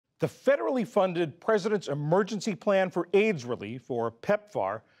The federally funded President's Emergency Plan for AIDS Relief, or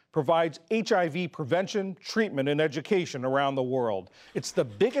PEPFAR, provides HIV prevention, treatment, and education around the world. It's the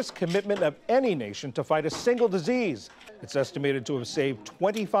biggest commitment of any nation to fight a single disease. It's estimated to have saved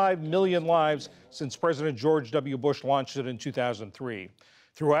 25 million lives since President George W. Bush launched it in 2003.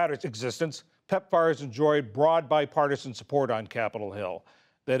 Throughout its existence, PEPFAR has enjoyed broad bipartisan support on Capitol Hill.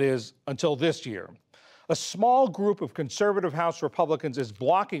 That is, until this year. A small group of conservative House Republicans is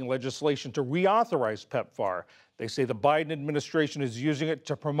blocking legislation to reauthorize PEPFAR. They say the Biden administration is using it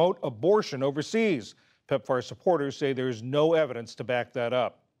to promote abortion overseas. PEPFAR supporters say there is no evidence to back that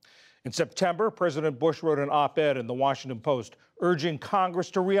up. In September, President Bush wrote an op-ed in the Washington Post urging Congress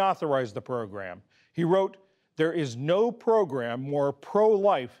to reauthorize the program. He wrote, "There is no program more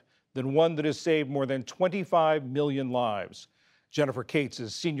pro-life than one that has saved more than 25 million lives." Jennifer Cates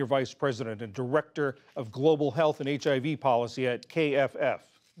is Senior Vice President and Director of Global Health and HIV Policy at KFF.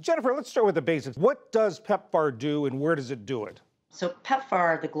 Jennifer, let's start with the basics. What does PEPFAR do and where does it do it? So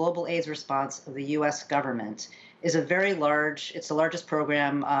PEPFAR, the global AIDS response of the U.S. government, is it's the largest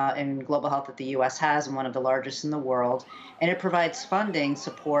program in global health that the U.S. has and one of the largest in the world. And it provides funding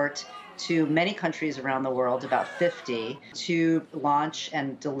support to many countries around the world, about 50, to launch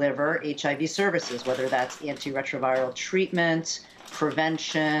and deliver HIV services, whether that's antiretroviral treatment,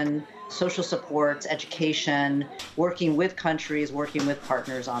 prevention, social supports, education, working with countries, working with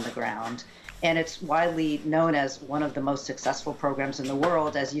partners on the ground. And it's widely known as one of the most successful programs in the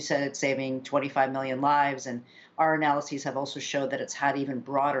world. As you said, it's saving 25 million lives, and our analyses have also showed that it's had even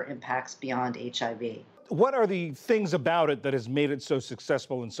broader impacts beyond HIV. What are the things about it that has made it so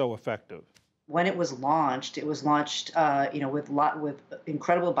successful and so effective? When it was launched, with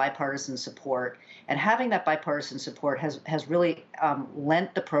incredible bipartisan support, and having that bipartisan support has really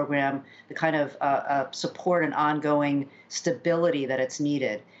lent the program the kind of support and ongoing stability that it's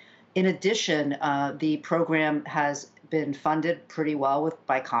needed. In addition, the program has been funded pretty well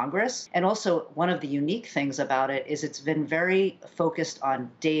by Congress. And also, one of the unique things about it is it's been very focused on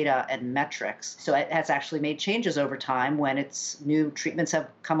data and metrics. So it has actually made changes over time when its new treatments have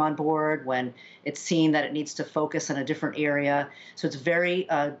come on board, when it's seen that it needs to focus on a different area. So it's very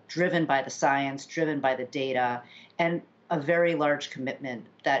driven by the science, driven by the data, and a very large commitment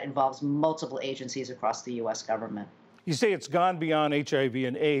that involves multiple agencies across the U.S. government. You say it's gone beyond HIV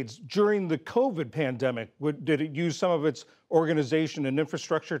and AIDS. During the COVID pandemic, did it use some of its organization and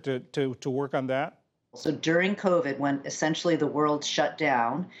infrastructure to work on that? So during COVID, when essentially the world shut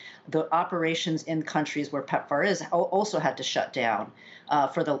down, the operations in countries where PEPFAR is also had to shut down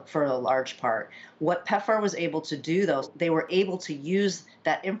for a large part. What PEPFAR was able to do, though, they were able to use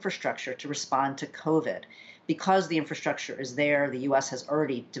that infrastructure to respond to COVID. Because the infrastructure is there, the U.S. has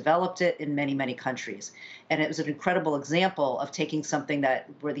already developed it in many, many countries. And it was an incredible example of taking something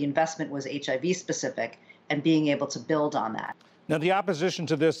where the investment was HIV specific and being able to build on that. Now, the opposition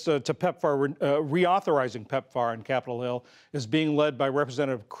to this, to PEPFAR, reauthorizing PEPFAR on Capitol Hill, is being led by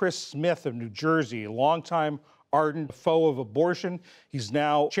Representative Chris Smith of New Jersey, a longtime ardent foe of abortion. He's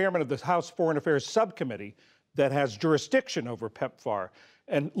now chairman of the House Foreign Affairs Subcommittee that has jurisdiction over PEPFAR.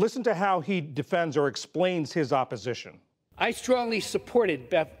 And listen to how he defends or explains his opposition. I strongly supported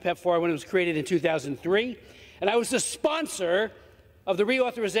PEPFAR when it was created in 2003, and I was the sponsor of the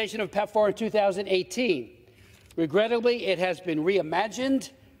reauthorization of PEPFAR in 2018. Regrettably, it has been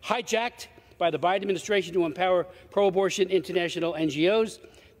reimagined, hijacked by the Biden administration to empower pro-abortion international NGOs,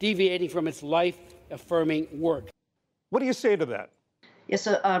 deviating from its life-affirming work. What do you say to that? Yes,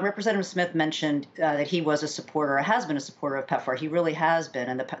 so Representative Smith mentioned that he was a supporter, or has been a supporter of PEPFAR. He really has been,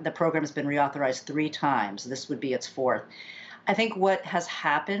 and the program has been reauthorized 3 times. This would be its 4th. I think what has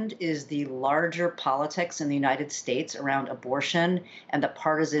happened is the larger politics in the United States around abortion and the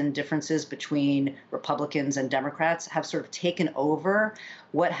partisan differences between Republicans and Democrats have sort of taken over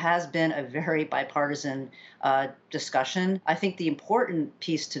what has been a very bipartisan discussion. I think the important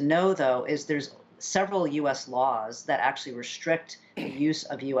piece to know, though, is there's several U.S. laws that actually restrict the use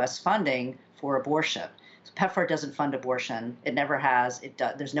of U.S. funding for abortion. So PEPFAR doesn't fund abortion. It never has.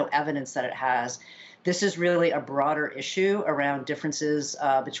 There's no evidence that it has. This is really a broader issue around differences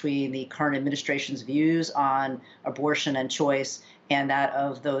between the current administration's views on abortion and choice and that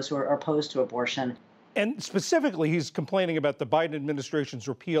of those who are opposed to abortion. And specifically, he's complaining about the Biden administration's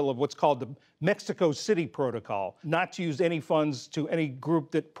repeal of what's called the Mexico City Protocol, not to use any funds to any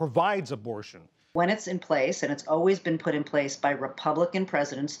group that provides abortion. When it's in place, and it's always been put in place by Republican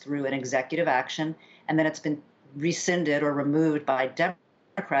presidents through an executive action, and then it's been rescinded or removed by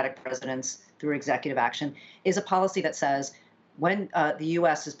Democratic presidents through executive action, is a policy that says when the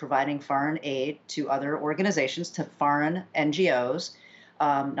U.S. is providing foreign aid to other organizations, to foreign NGOs,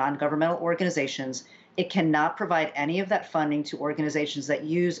 non-governmental organizations. It cannot provide any of that funding to organizations that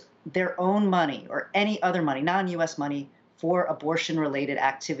use their own money or any other money, non-U.S. money, for abortion-related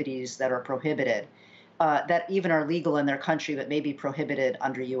activities that are prohibited, that even are legal in their country but may be prohibited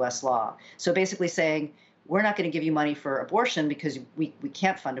under U.S. law. So basically saying, we're not going to give you money for abortion because we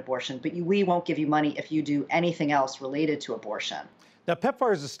can't fund abortion, but we won't give you money if you do anything else related to abortion. Now,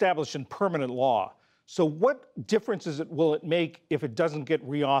 PEPFAR is established in permanent law. So what difference will it make if it doesn't get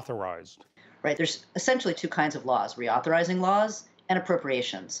reauthorized? Right. There's essentially two kinds of laws, reauthorizing laws and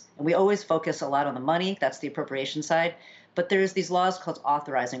appropriations. And we always focus a lot on the money. That's the appropriation side. But there's these laws called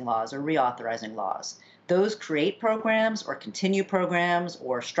authorizing laws or reauthorizing laws. Those create programs or continue programs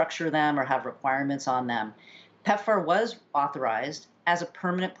or structure them or have requirements on them. PEPFAR was authorized as a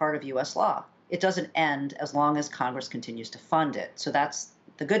permanent part of U.S. law. It doesn't end as long as Congress continues to fund it. So that's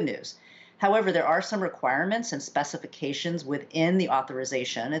the good news. However, there are some requirements and specifications within the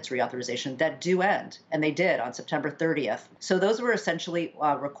authorization, its reauthorization, that do end, and they did on September 30th. So those were essentially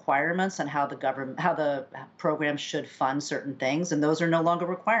requirements on how the program should fund certain things, and those are no longer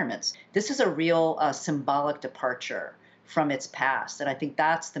requirements. This is a real symbolic departure from its past, and I think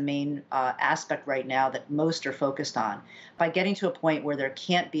that's the main aspect right now that most are focused on. By getting to a point where there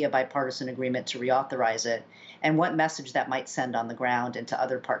can't be a bipartisan agreement to reauthorize it, and what message that might send on the ground into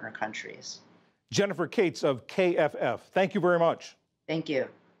other partner countries. Jennifer Cates of KFF, thank you very much. Thank you.